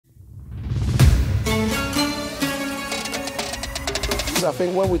Because I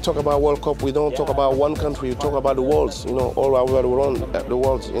think when we talk about World Cup, we don't talk about one country, we talk about the world, you know, all over the world.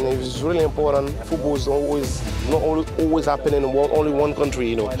 You know, it's really important. Football is not always happening in only one country,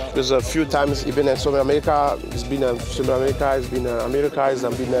 you know. There's a few times, even in South America, it's been America, it's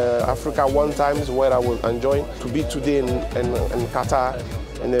been Africa one time where I was enjoying. To be today in Qatar,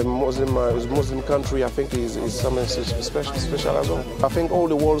 in a Muslim country, I think is something special as well. I think all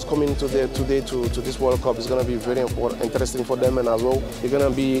the world's coming today to this World Cup is going to be very important, interesting for them, and as well, they're going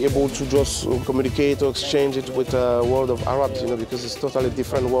to be able to just communicate or exchange it with the world of Arabs, you know, because it's totally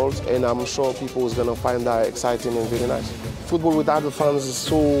different worlds, and I'm sure people is going to find that exciting and very nice. Football without the fans is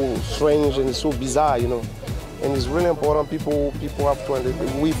so strange and so bizarre, you know. And it's really important. People have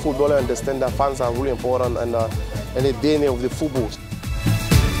to, we footballers understand that fans are really important and the DNA of the football.